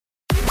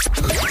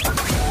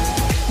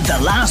The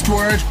Last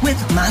Word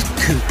with Matt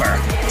Cooper.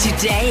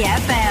 Today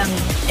FM.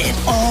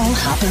 It all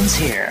happens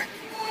here.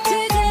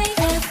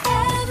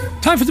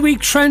 Time for the week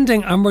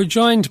trending, and we're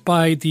joined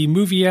by the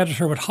movie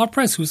editor with Hot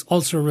Press, who's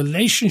also a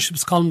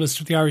relationships columnist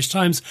with the Irish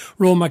Times,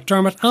 Eoghan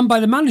McDermott, and by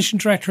the managing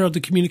director of the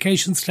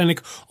communications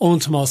clinic,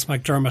 Tomas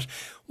McDermott.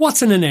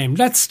 What's in a name?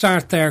 Let's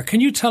start there.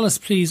 Can you tell us,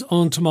 please,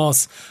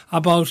 Tomas,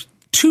 about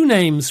two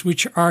names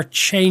which are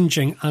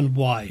changing and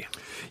why?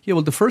 Yeah,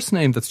 well, the first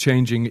name that's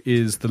changing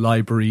is the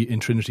library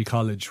in Trinity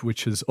College,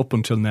 which has up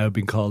until now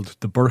been called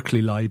the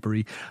Berkeley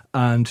Library.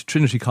 And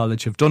Trinity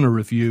College have done a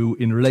review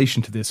in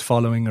relation to this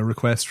following a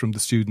request from the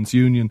Students'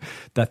 Union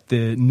that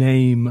the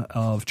name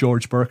of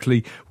George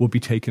Berkeley will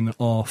be taken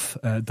off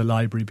the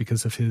library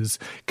because of his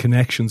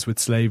connections with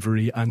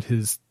slavery and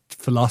his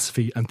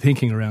philosophy and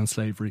thinking around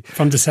slavery.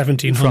 From the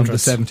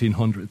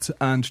 1700s.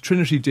 And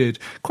Trinity did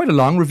quite a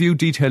long review,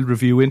 detailed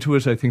review into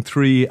it. I think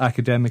 3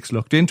 academics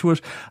looked into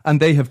it, and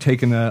they have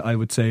taken I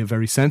would say, a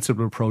very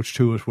sensible approach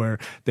to it, where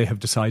they have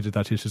decided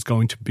that it is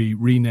going to be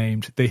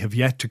renamed. They have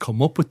yet to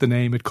come up with the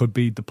name. It could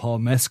be the Paul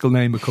Mescal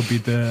name, it could be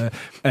the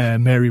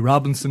Mary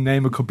Robinson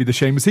name, it could be the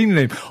Seamus Heaney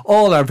name.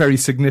 All are very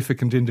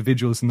significant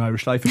individuals in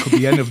Irish life. It could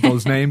be any of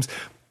those names.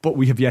 But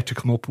we have yet to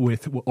come up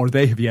with, or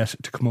they have yet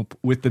to come up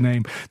with the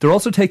name. They're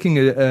also taking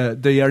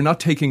they are not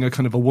taking a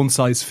kind of a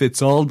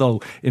one-size-fits-all,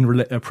 though,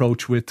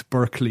 approach with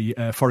Berkeley.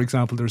 For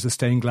example, there's a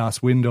stained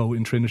glass window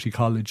in Trinity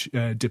College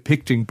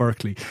depicting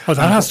Berkeley. Oh,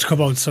 that has to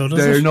come out, so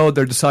does it? No,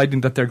 they're deciding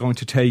that they're going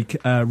to take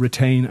a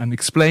retain and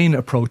explain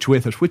approach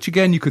with it, which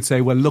again, you could say,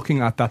 well, looking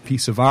at that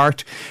piece of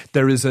art,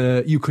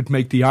 you could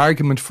make the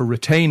argument for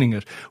retaining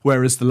it,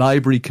 whereas the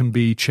library can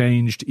be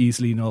changed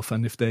easily enough.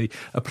 And if they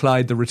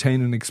applied the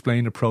retain and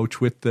explain approach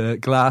with the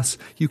glass,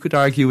 you could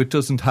argue it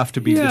doesn't have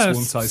to be this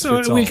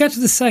one-size-fits-all. So we'll get to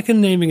the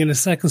second naming in a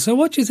second. So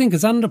what do you think?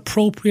 Is that an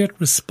appropriate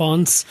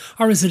response,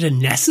 or is it a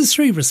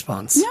necessary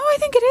response? No, I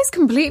think it is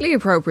completely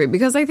appropriate,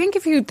 because I think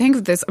if you think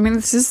of this, I mean,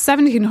 this is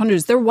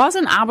 1700s. There was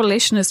an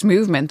abolitionist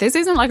movement. This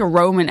isn't like a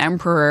Roman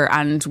emperor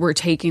and we're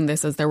taking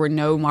this as there were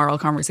no moral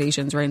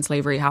conversations around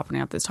slavery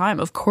happening at this time.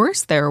 Of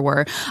course there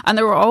were. And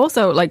there were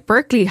also, like,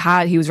 Berkeley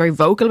he was very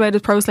vocal about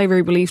his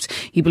pro-slavery beliefs.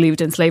 He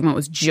believed enslavement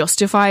was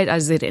justified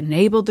as it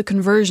enabled the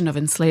conversion of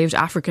enslaved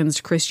Africans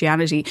to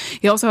Christianity.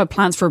 He also had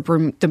plans for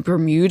the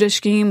Bermuda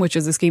scheme, which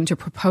was a scheme to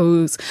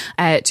propose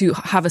to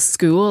have a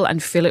school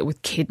and fill it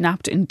with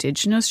kidnapped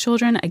Indigenous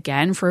children,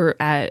 again for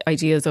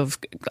ideas of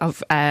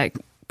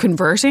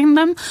converting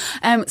them.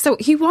 So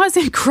he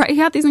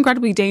had these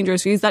incredibly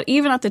dangerous views that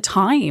even at the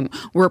time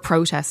were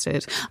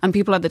protested, and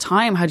people at the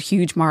time had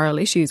huge moral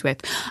issues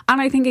with.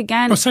 And I think,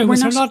 again, was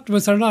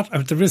there not,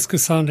 at the risk of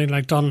sounding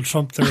like Donald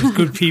Trump, there are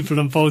good people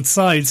on both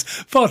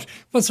sides, but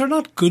was there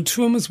not good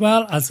to him as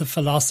well as a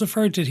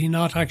philosopher? Did he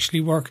not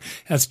actually work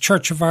as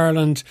Church of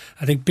Ireland,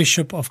 I think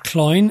Bishop of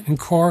Cloyne in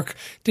Cork?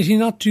 Did he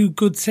not do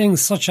good things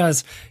such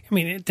as, I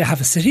mean, they have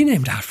a city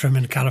named after him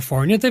in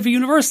California. They have a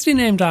university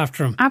named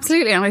after him.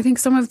 Absolutely. And I think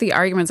some of the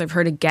arguments I've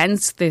heard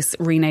against this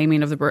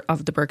renaming of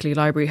the Berkeley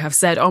Library have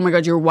said, oh my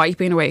God, you're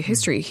wiping away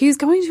history. He's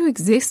going to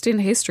exist in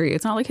history.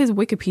 It's not like his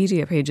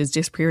Wikipedia page is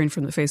disappearing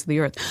from the face of the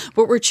earth.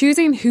 But we're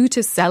choosing who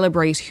to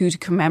celebrate, who to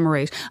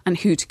commemorate, and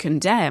who to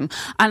condemn.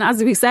 And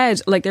as we said,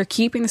 like, they're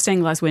keeping the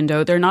stained glass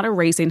window. They're not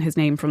erasing his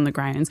name from the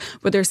grounds.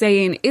 But they're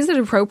saying, is it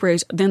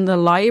appropriate then the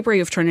Library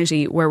of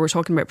Trinity, where we're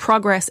talking about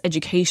progress,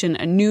 education,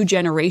 a new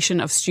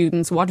generation of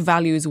students, what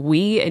values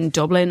we in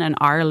Dublin and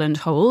Ireland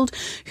hold,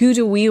 who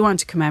do we want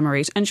to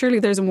commemorate? And surely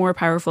there's a more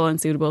powerful and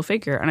suitable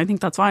figure, and I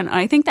think that's fine. And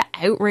I think the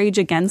outrage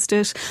against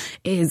it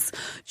is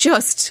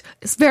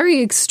it's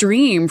very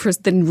extreme for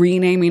the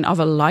renaming of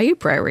a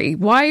library.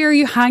 Why are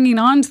you hanging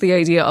on to the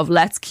idea of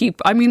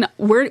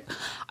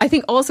I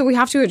think also we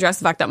have to address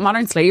the fact that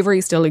modern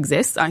slavery still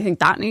exists. I think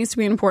that needs to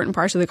be an important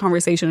part of the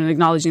conversation, and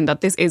acknowledging that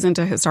this isn't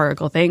a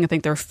historical thing. I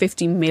think there are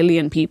 50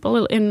 million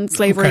people in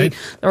slavery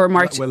that were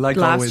marked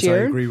last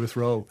year. I agree with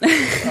Ro.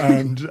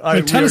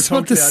 Tell us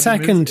about the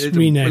second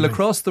renaming. Well,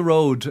 across the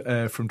road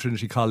from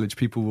Trinity College,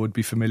 people would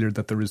be familiar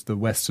that there is the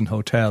Weston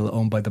Hotel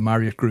owned by the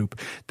Marriott Group.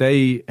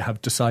 They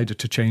have decided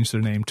to change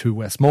their name to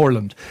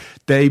Westmoreland.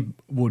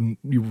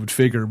 You would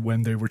figure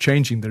when they were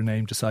changing their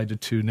name, decided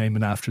to name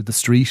it after the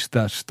street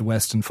that the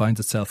Weston finds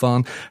itself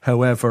on.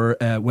 However,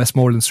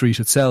 Westmoreland Street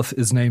itself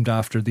is named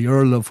after the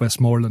Earl of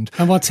Westmoreland.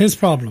 And what's his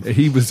problem?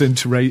 He was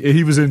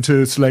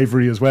into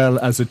slavery as well,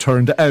 as it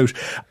turned out.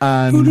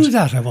 And who knew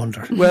that, I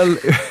wonder? Well,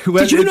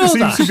 did you know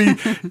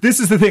that? This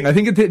is the thing. I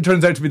think it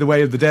turns out to be the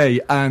way of the day.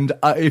 And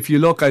if you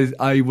look,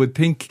 I would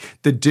think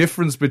the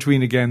difference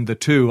between, again, the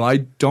two, I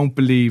don't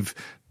believe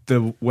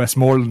the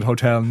Westmoreland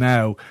Hotel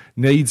now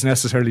needs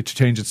necessarily to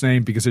change its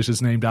name because it is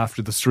named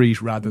after the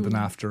street rather than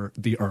after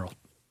the Earl.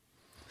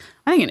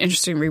 I think an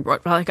interesting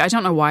rebrand. Like, I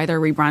don't know why they're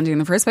rebranding in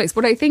the first place,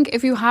 but I think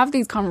if you have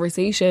these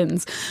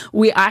conversations,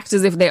 we act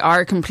as if they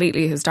are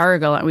completely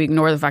historical, and we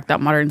ignore the fact that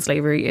modern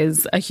slavery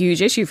is a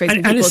huge issue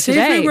facing people today. And is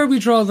slavery where we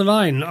draw the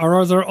line, or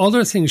are there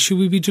other things? Should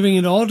we be doing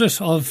an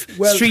audit of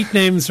street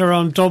names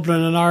around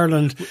Dublin and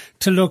Ireland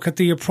to look at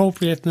the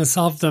appropriateness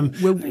of them?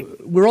 Well,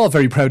 we're all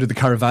very proud of the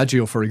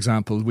Caravaggio, for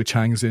example, which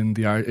hangs in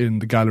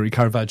the gallery.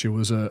 Caravaggio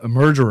was a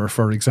murderer,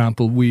 for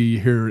example. We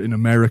here in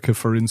America,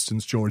 for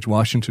instance, George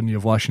Washington, you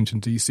have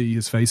Washington DC.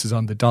 His face is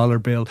on the dollar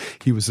bill.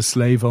 He was a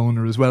slave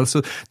owner as well. So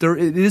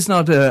it is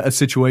not a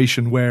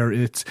situation where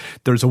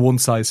there's a one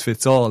size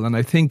fits all. And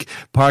I think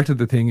part of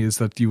the thing is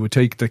that you would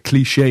take the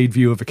cliched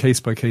view of a case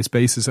by case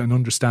basis and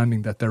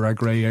understanding that there are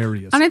grey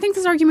areas. And I think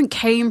this argument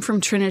came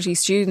from Trinity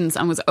students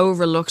and was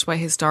overlooked by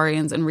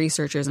historians and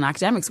researchers and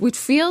academics, which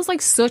feels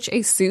like such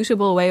a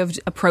suitable way of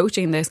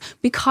approaching this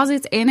because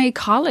it's in a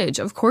college.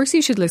 Of course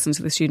you should listen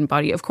to the student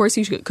body. Of course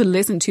you could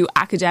listen to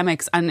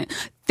academics and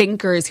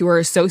thinkers who are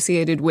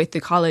associated with the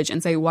college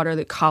and say, what are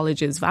the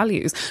college's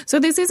values? So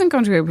this isn't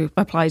going to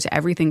apply to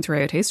everything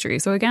throughout history.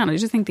 So again, I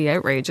just think the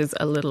outrage is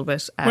a little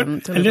bit a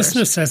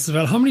listener says as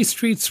well, how many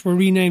streets were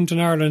renamed in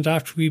Ireland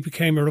after we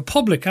became a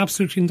republic?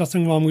 Absolutely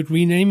nothing wrong with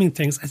renaming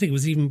things. I think it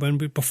was even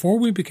before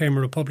we became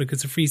a republic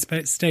as a free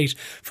state.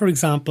 For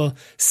example,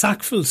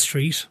 Sackville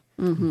Street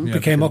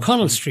became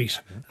O'Connell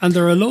Street. And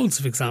there are loads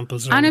of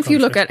examples. And if you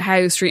look at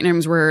how street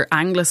names were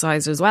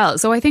anglicised as well.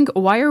 So I think,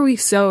 why are we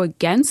so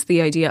against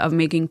the idea of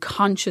making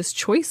conscious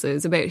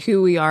choices about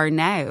who we are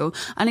now?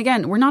 And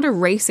again, we're not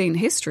erasing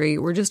history.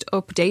 We're just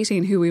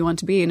updating who we want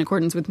to be in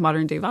accordance with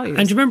modern day values.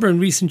 And you remember in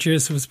recent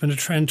years there has been a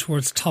trend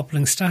towards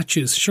toppling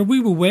statues. Sure, we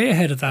were way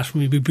ahead of that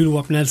when we blew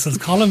up Nelson's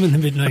column in the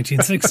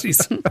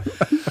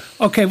mid-1960s.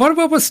 Okay, what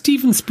about what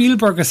Steven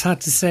Spielberg has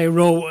had to say,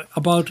 Ro,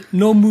 about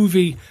no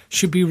movie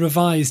should be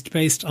revised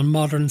based on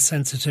modern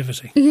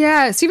sensitivity?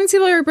 Yeah, Steven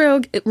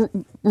Spielberg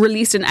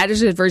released an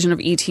edited version of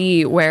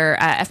E.T. where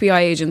FBI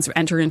agents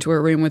enter into a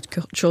room with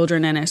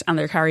children in it and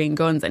they're carrying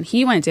guns, and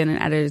he went in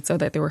and edited so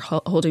that they were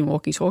holding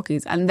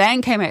walkie-talkies, and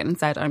then came out and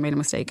said, I made a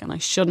mistake and I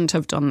shouldn't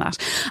have done that.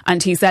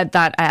 And he said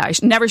that I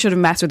never should have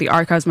messed with the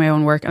archives of my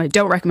own work, and I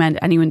don't recommend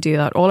anyone do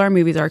that. All our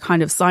movies are a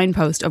kind of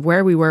signpost of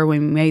where we were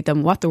when we made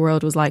them, what the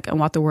world was like and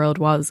what the world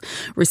was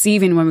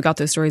receiving when we got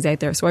those stories out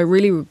there. So I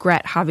really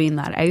regret having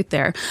that out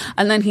there.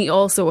 And then he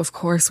also, of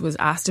course, was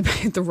asked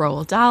about the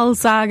Roald Dahl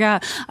saga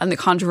and the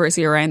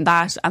controversy around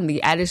that and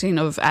the editing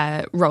of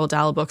Roald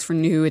Dahl books for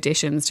new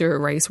editions to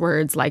erase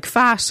words like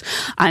fat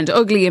and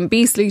ugly and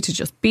beastly to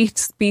just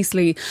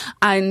beastly.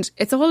 And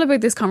it's all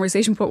about this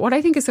conversation. But what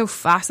I think is so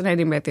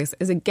fascinating about this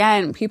is,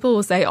 again, people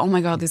will say, oh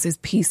my God, this is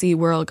PC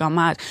world gone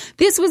mad.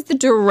 This was the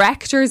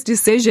director's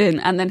decision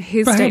and then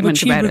his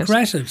statement about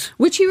it.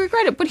 Which he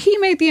regretted. But he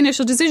made the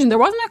initial decision. There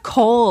wasn't a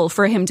call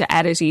for him to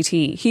edit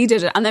E.T. He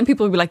did it. And then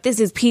people would be like, this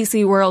is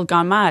PC world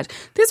gone mad.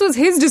 This was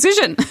his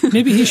decision.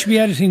 Maybe he should be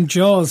editing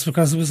Jaws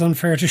because it was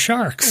unfair to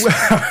sharks.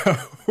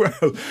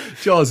 Well,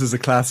 Jaws is a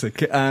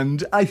classic.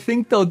 And I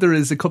think, though, there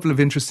is a couple of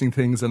interesting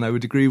things, and I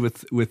would agree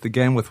with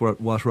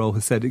what Ro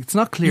has said. It's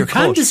not clear cut.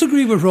 You can't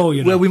disagree with Ro,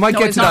 you know. Well, we might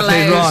get to that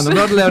later on. I'm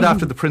not allowed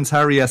after the Prince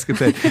Harry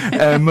escapade.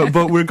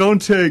 But we're going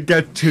to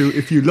get to,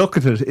 if you look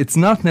at it, it's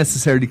not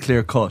necessarily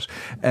clear cut.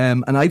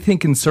 And I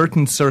think in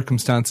certain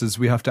circumstances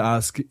we have to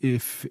ask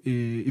if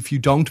you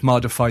don't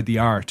modify the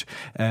art,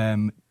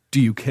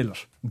 do you kill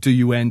it? Do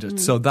you end it?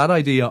 So that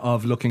idea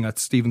of looking at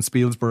Steven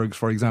Spielberg,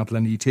 for example,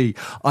 and E.T.,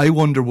 I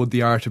wonder would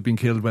the art have been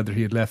killed whether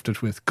he had left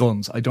it with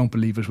guns. I don't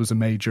believe it was a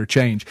major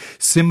change.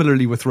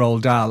 Similarly with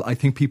Roald Dahl, I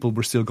think people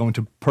were still going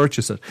to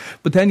purchase it.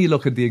 But then you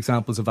look at the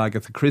examples of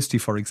Agatha Christie,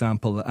 for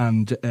example,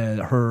 and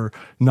her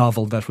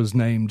novel that was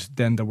named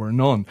Then There Were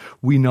None.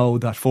 We know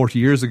that 40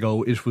 years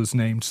ago it was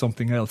named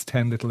something else,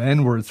 10 Little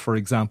N-Words, for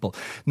example.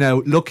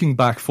 Now, looking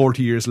back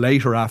 40 years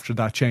later after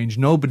that change,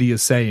 nobody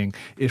is saying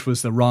it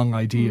was the wrong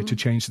idea to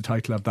change the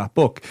title of that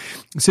book.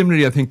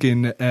 Similarly, I think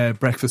in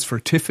Breakfast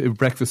with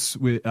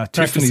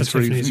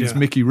Tiffany's, yeah.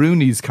 Mickey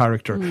Rooney's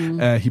character,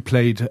 he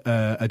played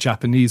a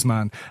Japanese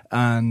man,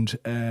 and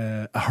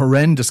a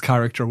horrendous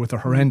character with a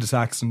horrendous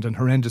accent and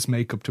horrendous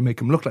makeup to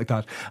make him look like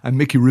that. And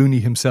Mickey Rooney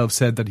himself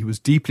said that he was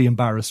deeply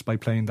embarrassed by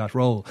playing that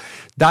role.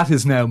 That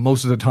is now,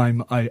 most of the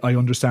time, I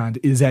understand,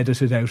 is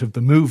edited out of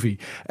the movie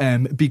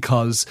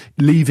because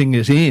leaving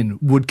it in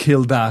would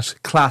kill that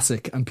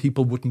classic and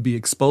people wouldn't be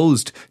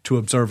exposed to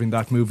observing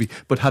that movie.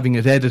 But having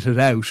it edited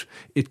out,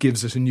 it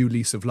gives it a new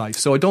lease of life.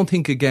 So I don't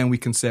think, again, we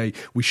can say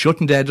we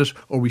shouldn't edit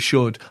or we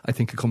should. I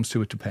think it comes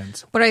to it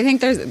depends. But I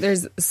think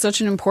there's such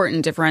an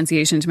important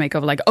differentiation to make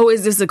of like, oh,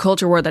 is this a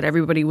culture war that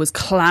everybody was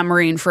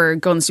clamouring for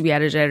guns to be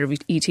edited out of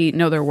E.T.?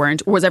 No, there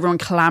weren't. Or was everyone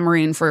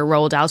clamouring for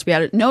Roald Dahl to be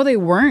edited? No, they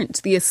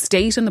weren't. The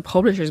estate and the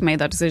publishers made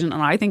that decision,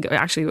 and I think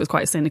actually it was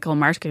quite a cynical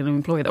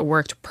marketing ploy that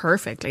worked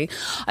perfectly.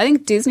 I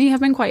think Disney have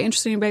been quite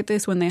interesting about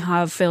this when they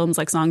have films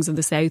like Songs of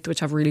the South,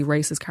 which have really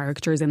racist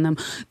characters in them.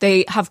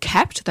 They have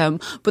kept them,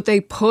 but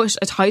they put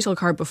a title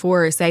card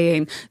before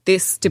saying,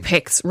 this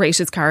depicts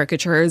racist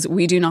caricatures,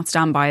 we do not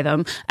stand by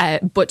them,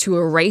 but to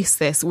erase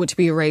this would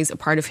be erase a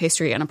part of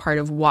history and a part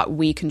of what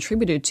we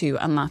contributed to,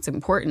 and that's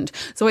important.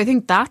 So I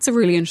think that's a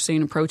really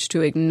interesting approach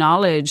to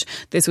acknowledge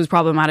this was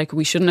problematic,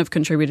 we shouldn't have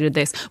contributed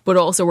this, but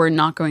also we're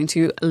not going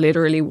to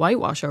literally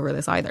whitewash over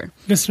this either.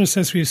 Listener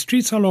says we have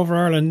streets all over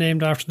Ireland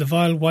named after the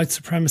vile white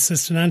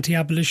supremacist and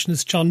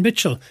anti-abolitionist John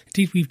Mitchell.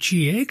 Indeed, we've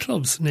GA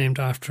clubs named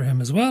after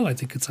him as well. I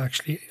think it's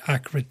actually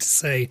accurate to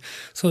say.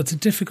 So it's a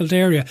difficult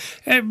area.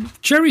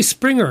 Jerry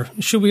Springer,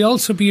 should we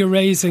also be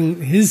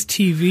erasing his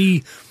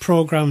TV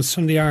programmes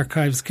from the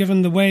archives,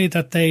 given the way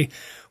that they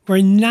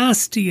were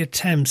nasty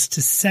attempts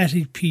to set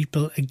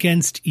people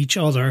against each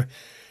other,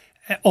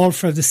 all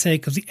for the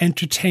sake of the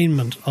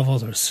entertainment of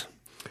others?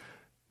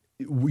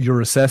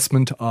 Your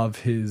assessment of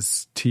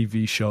his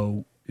TV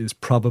show is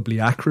probably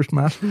accurate,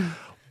 Matt.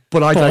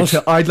 But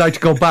I'd like to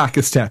go back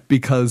a step,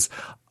 because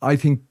I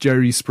think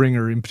Jerry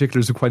Springer in particular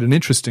is quite an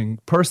interesting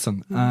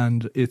person,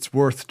 and it's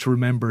worth to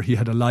remember he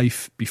had a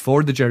life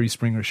before the Jerry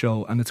Springer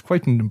show, and it's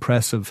quite an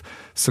impressive,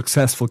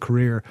 successful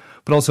career,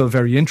 but also a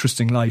very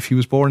interesting life. He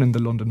was born in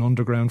the London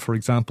Underground, for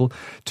example,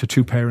 to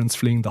two parents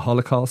fleeing the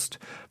Holocaust.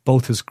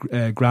 Both his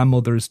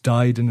grandmothers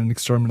died in an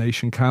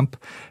extermination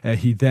camp.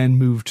 He then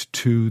moved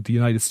to the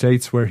United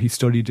States, where he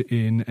studied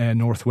in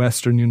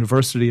Northwestern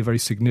University, a very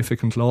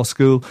significant law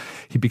school.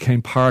 He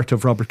became part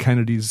of Robert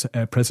Kennedy's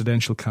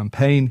presidential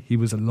campaign. He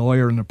was a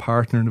lawyer and a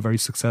partner in a very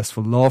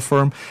successful law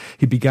firm.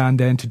 He began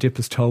then to dip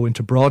his toe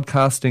into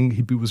broadcasting.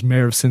 He was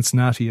mayor of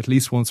Cincinnati at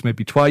least once,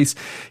 maybe twice.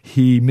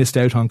 He missed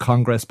out on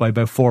Congress by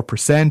about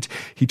 4%.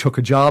 He took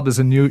a job as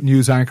a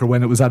news anchor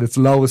when it was at its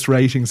lowest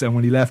ratings, and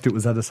when he left it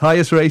was at its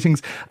highest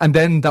ratings. And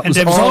then that was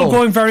all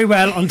going very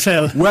well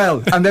until...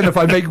 Well, and then if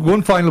I make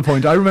one final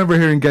point, I remember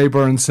hearing Gay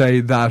Byrne say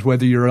that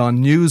whether you're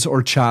on news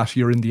or chat,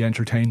 you're in the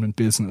entertainment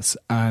business.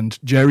 And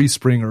Jerry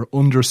Springer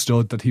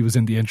understood that he was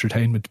in the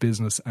entertainment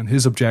business, and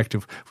his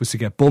objective was to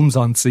get bums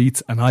on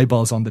seats and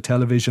eyeballs on the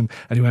television.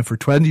 And he went for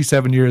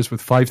 27 years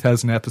with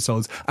 5,000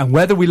 episodes. And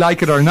whether we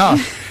like it or not...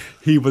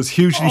 He was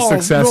hugely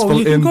successful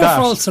you can in go that.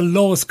 For also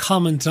lowest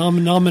common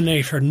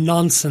denominator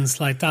nonsense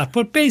like that,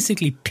 but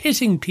basically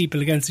pitting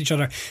people against each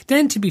other,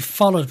 then to be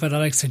followed by the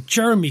likes of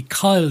Jeremy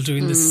Kyle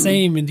doing the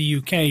same in the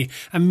UK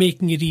and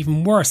making it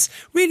even worse.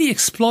 Really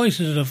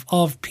exploitative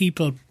of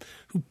people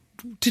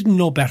didn't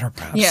know better,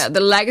 perhaps. Yeah,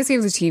 the legacy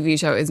of the TV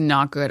show is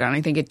not good, and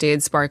I think it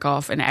did spark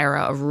off an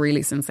era of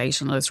really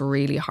sensationalist,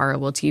 really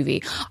horrible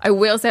TV. I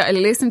will say, I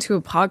listened to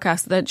a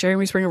podcast that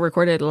Jeremy Springer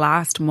recorded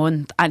last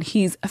month, and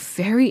he's a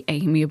very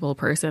amiable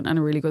person and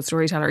a really good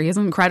storyteller. He has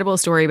an incredible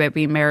story about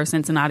being mayor of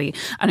Cincinnati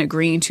and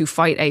agreeing to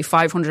fight a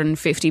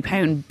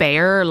 £550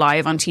 bear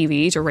live on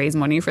TV to raise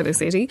money for the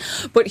city.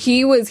 But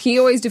he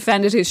always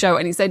defended his show,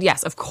 and he said,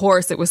 yes, of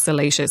course it was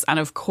salacious, and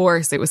of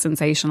course it was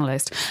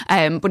sensationalist.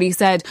 But he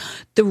said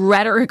the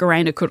rhetoric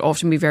around it could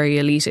often be very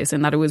elitist,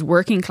 in that it was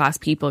working class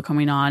people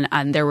coming on,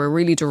 and there were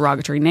really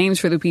derogatory names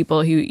for the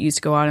people who used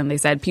to go on, and they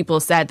said people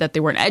said that they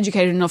weren't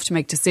educated enough to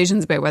make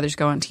decisions about whether to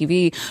go on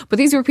TV. But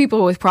these were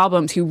people with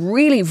problems who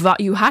really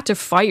you had to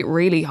fight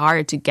really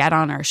hard to get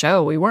on our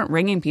show. We weren't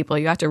ringing people,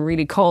 you had to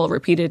really call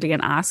repeatedly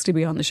and ask to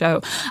be on the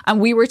show,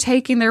 and we were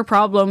taking their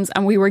problems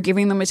and we were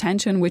giving them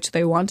attention which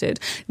they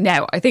wanted.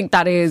 Now, I think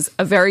that is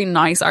a very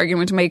nice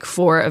argument to make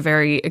for a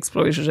very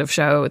exploitative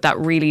show that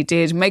really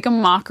did make a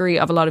mockery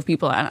of a lot of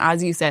people, and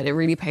as you said, it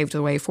really paved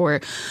the way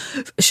for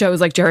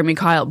shows like Jeremy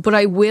Kyle. But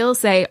I will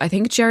say, I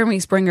think Jeremy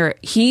Springer,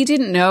 he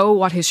didn't know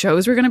what his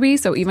shows were going to be,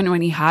 so even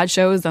when he had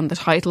shows and the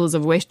titles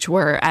of which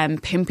were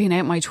Pimping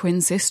Out My Twin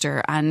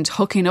Sister and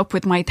Hooking Up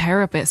With My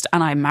Therapist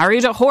and I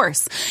Married a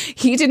Horse,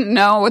 he didn't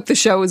know what the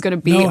show was going to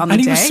be on the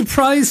day. And he was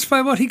surprised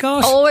by what he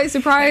got. Always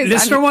surprised.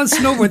 Listener wants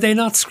to know, were they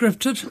not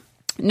scripted?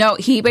 No,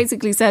 he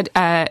basically said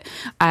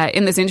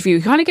in this interview,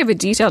 he kind of gave a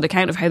detailed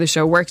account of how the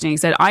show worked, and he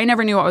said, I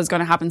never knew what was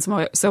going to happen,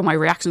 so my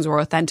reactions were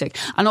authentic.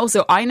 And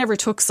also, I never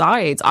took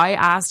sides. I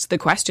asked the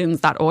questions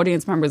that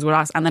audience members would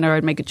ask, and then I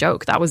would make a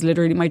joke. That was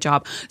literally my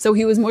job. So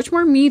he was much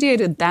more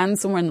mediated than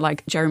someone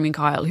like Jeremy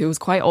Kyle, who was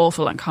quite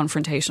awful and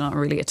confrontational and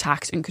really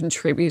attacked and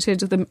contributed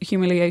to the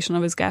humiliation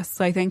of his guests,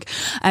 I think.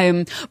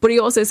 But he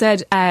also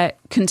said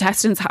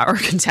contributors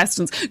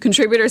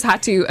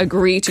had to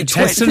agree to...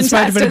 Contestants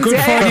might have been a good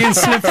Freudian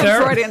slip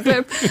there.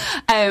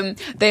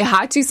 They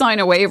had to sign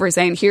a waiver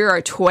saying, here are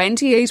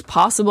 28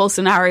 possible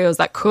scenarios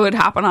that could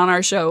happen on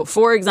our show.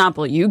 For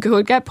example, you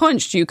could get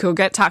punched, you could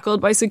get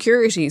tackled by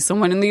security,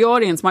 someone in the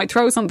audience might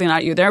throw something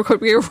at you, there could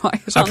be a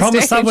riot on I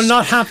promise stage. that will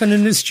not happen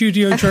in this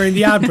studio during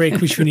the ad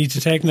break, which we need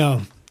to take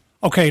now.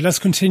 OK, let's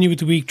continue with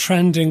the week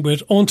trending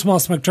with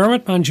Tomas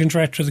McDermott, Managing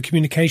Director of the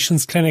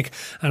Communications Clinic,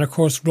 and of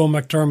course Ro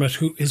McDermott,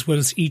 who is with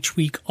us each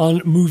week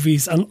on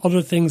movies and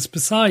other things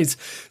besides.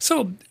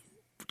 So,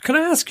 can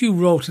I ask you,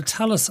 Ro, to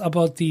tell us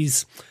about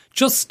these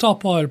Just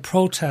Stop Oil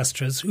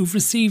protesters who've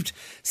received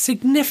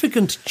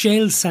significant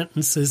jail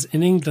sentences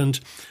in England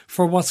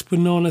for what's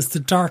been known as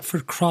the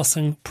Dartford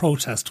Crossing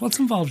protest. What's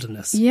involved in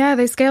this? Yeah,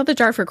 they scaled the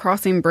Dartford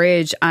Crossing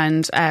bridge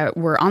and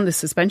were on the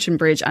suspension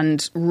bridge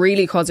and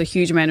really caused a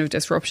huge amount of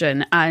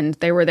disruption. And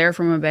they were there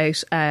from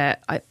about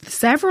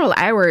several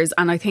hours.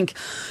 And I think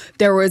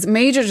there was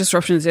major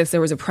disruptions. There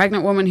was a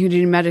pregnant woman who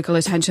needed medical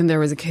attention. There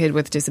was a kid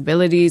with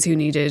disabilities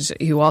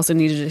who also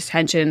needed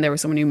attention. There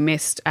was someone who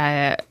missed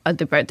their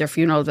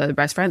funeral, their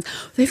best friends.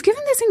 They've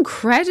given this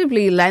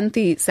incredibly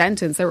lengthy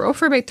sentence. They were up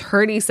for about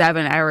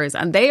 37 hours,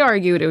 and they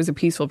argued it was a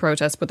peaceful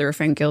protest, but they were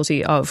found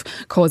guilty of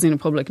causing a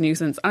public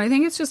nuisance. And I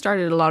think it's just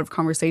started a lot of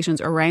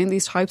conversations around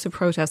these types of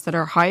protests that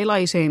are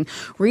highlighting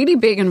really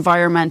big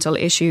environmental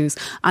issues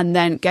and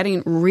then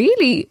getting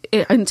really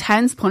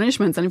intense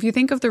punishments. And if you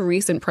think of the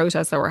recent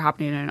protests that were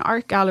happening in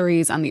art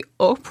galleries and the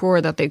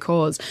uproar that they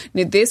caused,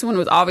 this one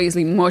was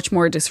obviously much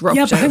more disruptive.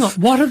 Yeah, but hang on.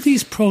 What have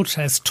these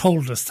protests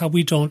told us that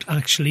we don't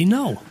actually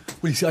know?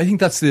 Well, you see, I think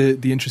that's the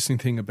interesting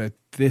thing about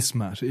this,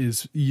 Matt,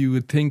 is you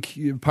would think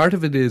part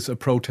of it is a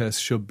protest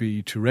should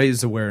be to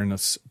raise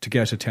awareness, to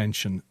get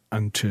attention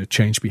and to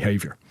change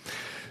behaviour.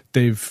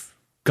 They've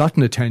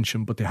gotten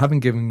attention, but they haven't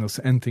given us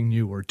anything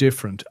new or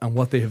different. And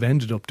what they have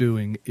ended up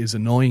doing is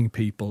annoying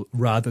people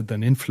rather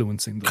than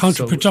influencing them.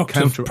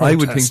 Counterproductive. I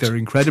would think they're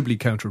incredibly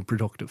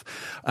counterproductive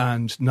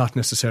and not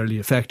necessarily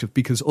effective,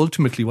 because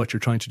ultimately what you're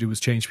trying to do is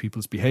change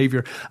people's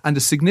behaviour, and a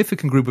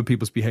significant group of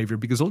people's behaviour,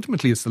 because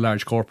ultimately it's the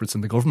large corporates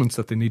and the governments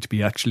that they need to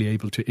be actually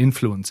able to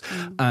influence.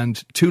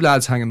 And two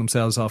lads hanging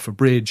themselves off a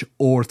bridge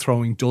or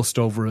throwing dust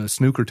over a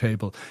snooker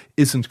table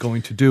isn't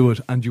going to do it.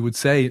 And you would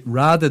say,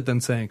 rather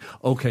than saying,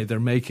 OK, they're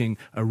making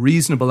a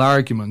reasonable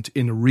argument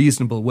in a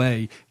reasonable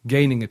way,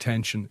 gaining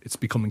attention, it's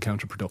becoming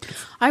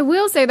counterproductive. I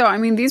will say, though, I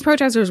mean, these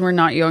protesters were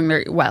not young.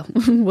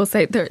 We'll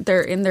say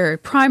they're in their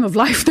prime of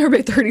life. They're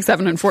about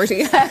 37 and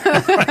 40.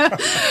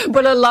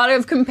 But a lot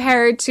of,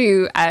 compared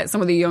to some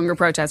of the younger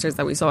protesters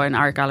that we saw in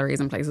art galleries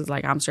in places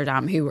like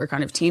Amsterdam, who were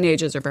kind of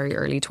teenagers or very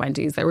early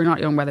 20s, they were not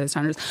young by those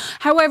standards.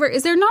 However,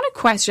 is there not a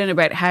question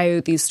about how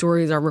these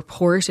stories are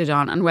reported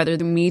on and whether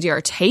the media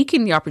are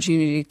taking the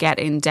opportunity to get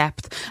in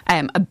depth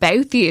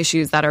about the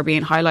issues that are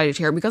being highlighted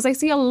here? Because I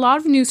see a lot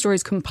of news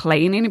stories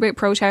complaining about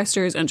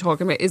protesters and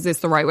talking about, is this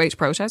the right way to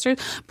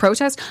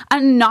protest?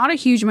 And not a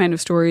huge amount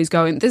of stories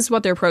going, this is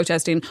what they're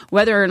protesting,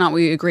 whether or not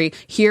we agree,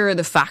 here are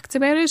the facts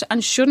about it.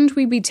 And shouldn't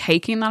we be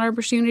taking that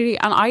opportunity?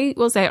 And I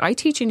will say, I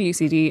teach in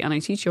UCD and I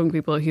teach young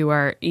people who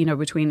are,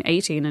 between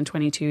 18 and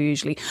 22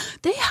 usually.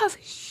 They have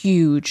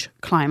huge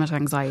climate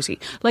anxiety,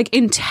 like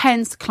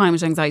intense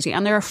climate anxiety.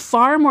 And they're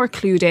far more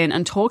clued in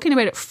and talking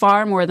about it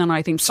far more than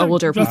I think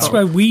older people. That's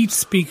why we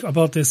speak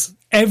about this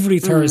every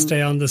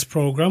Thursday on this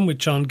programme with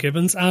John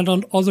Gibbons, and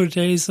on other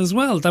days as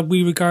well, that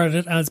we regard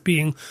it as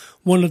being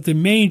one of the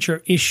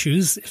major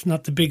issues, if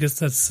not the biggest,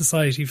 that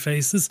society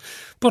faces.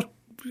 But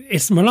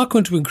we're not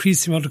going to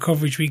increase the amount of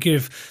coverage we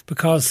give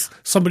because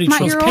somebody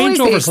throws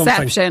paint over something.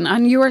 You're exception,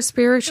 and you are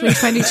spiritually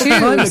 22.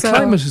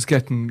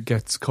 Climate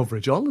gets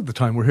coverage all of the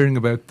time. We're hearing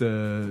about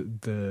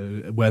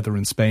the weather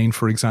in Spain,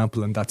 for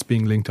example, and that's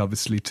being linked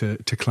obviously to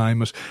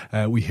climate.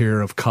 We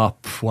hear of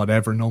COP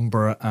whatever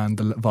number and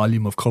the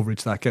volume of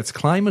coverage that gets.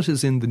 Climate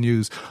is in the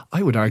news,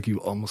 I would argue,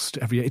 almost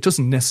every day. It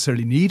doesn't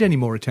necessarily need any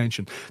more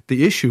attention.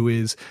 The issue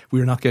is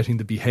we're not getting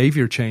the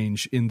behaviour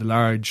change in the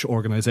large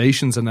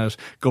organisations and at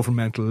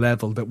governmental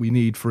level that we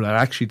need for that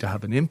actually to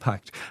have an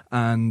impact.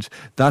 And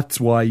that's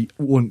why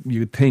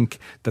you'd think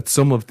that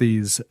some of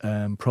these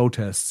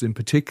protests, in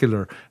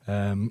particular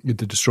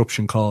the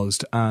disruption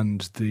caused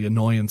and the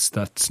annoyance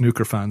that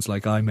snooker fans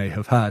like I may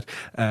have had,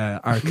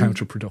 are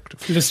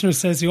counterproductive. Listener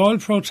says the oil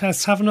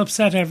protests haven't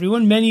upset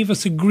everyone. Many of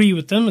us agree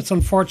with them. It's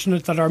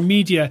unfortunate that our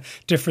media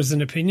differs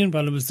in opinion.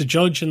 Well, it was the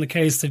judge in the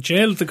case that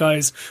jailed the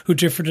guys who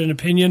differed in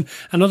opinion.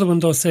 Another one,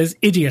 though, says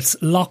idiots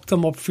locked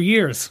them up for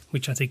years,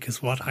 which I think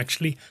is what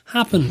actually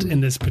happened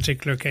in this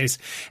particular case.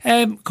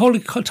 Coley,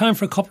 time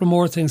for a couple of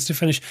more things to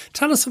finish.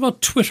 Tell us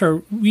about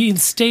Twitter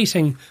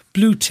reinstating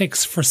blue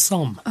ticks for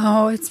some.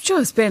 Oh, it's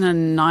just been a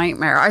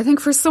nightmare. I think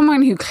for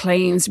someone who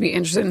claims to be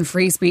interested in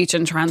free speech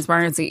and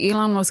transparency,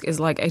 Elon Musk is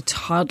like a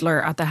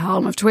toddler at the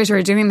helm of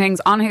Twitter, doing things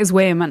on his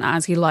whim and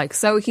as he likes.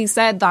 So he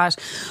said that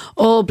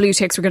all blue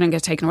ticks were going to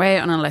get taken away,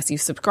 and unless you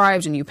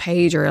subscribed and you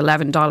paid your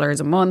 $11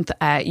 a month,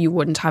 you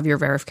wouldn't have your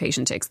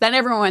verification ticks. Then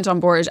everyone went on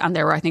board, and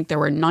I think there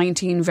were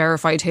 19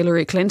 verified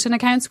Hillary Clinton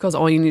accounts, because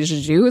all you needed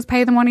to do was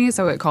pay the money.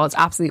 So it caused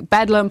absolute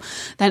bedlam.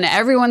 Then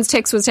everyone's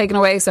ticks was taken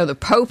away. So the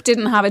Pope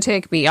didn't have a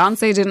tick,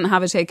 Beyonce didn't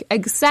have a tick,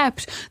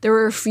 except there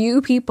were a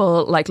few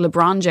people like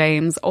LeBron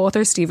James,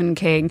 author Stephen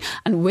King,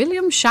 and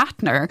William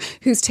Shatner,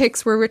 whose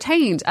ticks were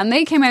retained. And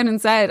they came out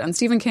and said, and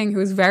Stephen King, who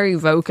was very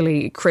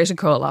vocally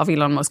critical of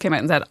Elon Musk, came out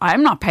and said,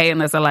 I'm not paying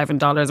this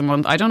 $11 a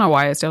month. I don't know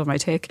why I still have my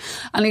tick.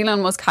 And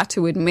Elon Musk had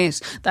to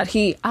admit that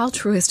he,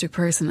 altruistic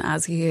person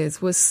as he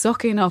is, was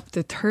sucking up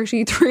the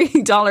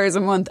 $33 a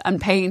month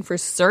and paying for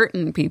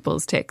certain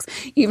people's ticks,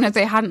 even if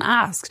they hadn't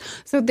asked.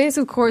 So this,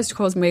 of course,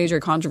 caused major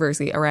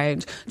controversy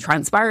around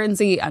transparency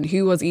transparency and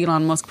who was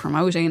Elon Musk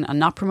promoting and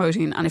not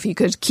promoting. And if he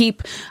could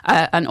keep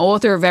an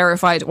author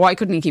verified, why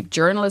couldn't he keep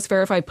journalists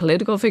verified,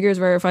 political figures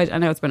verified? I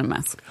know it's been a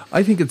mess.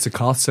 I think it's a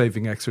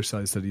cost-saving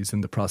exercise that he's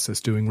in the process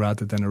doing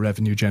rather than a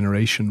revenue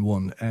generation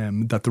one.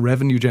 That the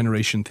revenue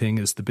generation thing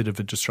is the bit of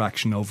a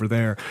distraction over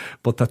there,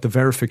 but that the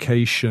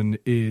verification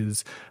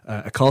is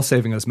a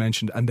cost-saving, as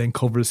mentioned, and then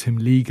covers him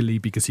legally,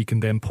 because he can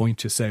then point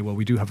to say, well,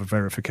 we do have a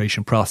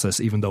verification process,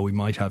 even though we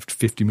might have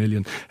 50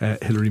 million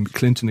Hillary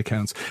Clinton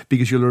accounts.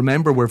 Because you'll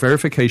remember where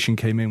verification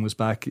came in was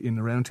back in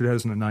around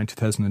 2009,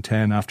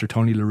 2010, after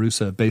Tony La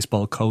Russa, a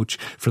baseball coach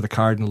for the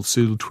Cardinals,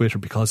 sued Twitter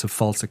because of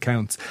false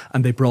accounts,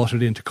 and they brought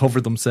it in to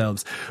cover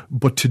themselves.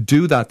 But to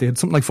do that, they had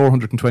something like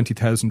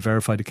 420,000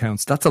 verified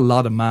accounts. That's a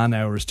lot of man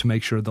hours to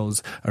make sure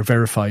those are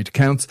verified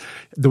accounts.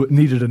 They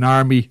needed an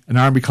army. An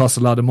army costs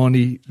a lot of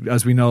money.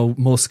 As we know,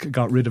 Musk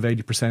got rid of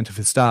 80% of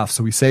his staff,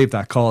 so he saved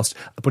that cost,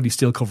 but he's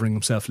still covering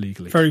himself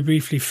legally. Very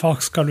briefly,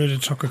 Fox got rid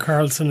of Tucker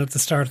Carlson at the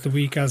start of the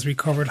week, as we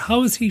covered.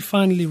 How has he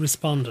finally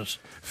responded?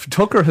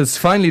 Tucker has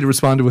finally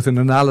responded with an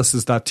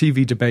analysis that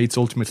TV debates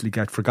ultimately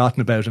get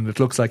forgotten about, and it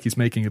looks like he's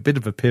making a bit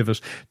of a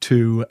pivot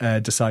to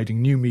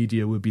deciding new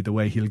media will be the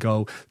way he'll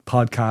go.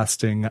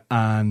 Podcasting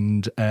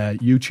and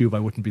YouTube, I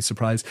wouldn't be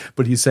surprised.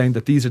 But he's saying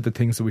that these are the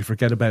things that we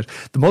forget about.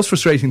 The most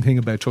frustrating thing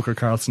about Tucker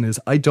Carlson is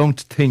I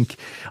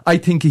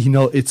think he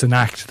knows it's an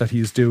act that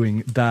he's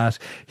doing, that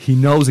he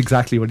knows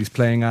exactly what he's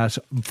playing at.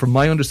 From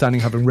my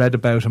understanding, having read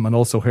about him and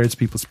also heard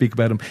people speak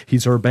about him,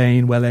 he's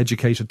urbane,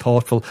 well-educated,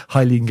 thoughtful,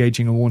 highly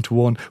engaging and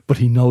one-to-one, but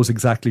he knows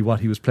exactly what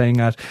he was playing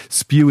at,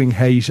 spewing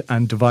hate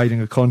and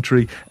dividing a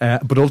country.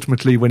 But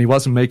ultimately, when he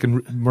wasn't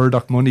making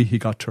Murdoch money, he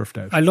got turfed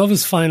out. I love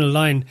his final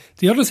line.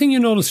 The other thing you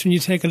notice when you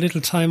take a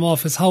little time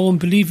off is how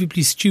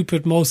unbelievably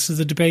stupid most of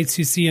the debates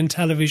you see on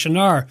television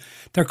are.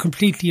 They're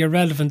completely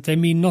irrelevant. They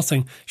mean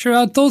nothing.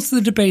 Sure, those are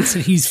the debates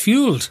that he's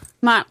fueled.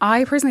 Matt,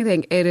 I personally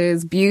think it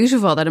is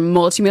beautiful that a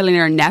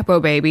multimillionaire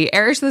Nepo baby,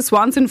 heir to the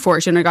Swanson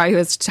fortune, a guy who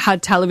has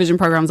had television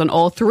programmes on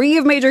all three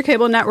of major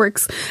cable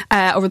networks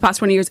over the past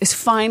 20 years, is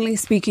finally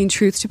speaking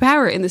truth to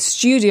power in the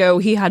studio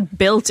he had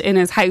built in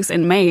his house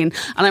in Maine.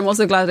 And I'm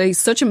also glad that he's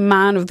such a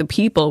man of the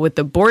people, with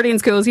the boarding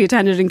schools he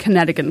attended in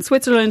Connecticut and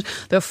Switzerland,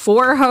 the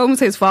 4 homes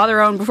his father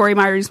owned before he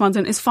married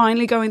Swanson, is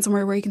finally going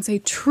somewhere where he can say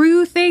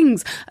true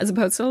things as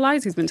opposed to the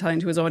lies he's been telling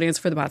to his audience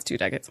for the past 2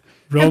 decades.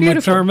 Rowan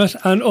McDermott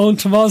and Eoghan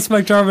Tomas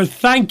McDermott,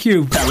 thank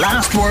you. The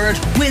Last Word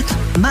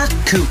with Matt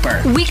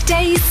Cooper.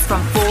 Weekdays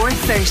from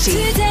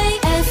 4:30. Today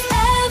FM.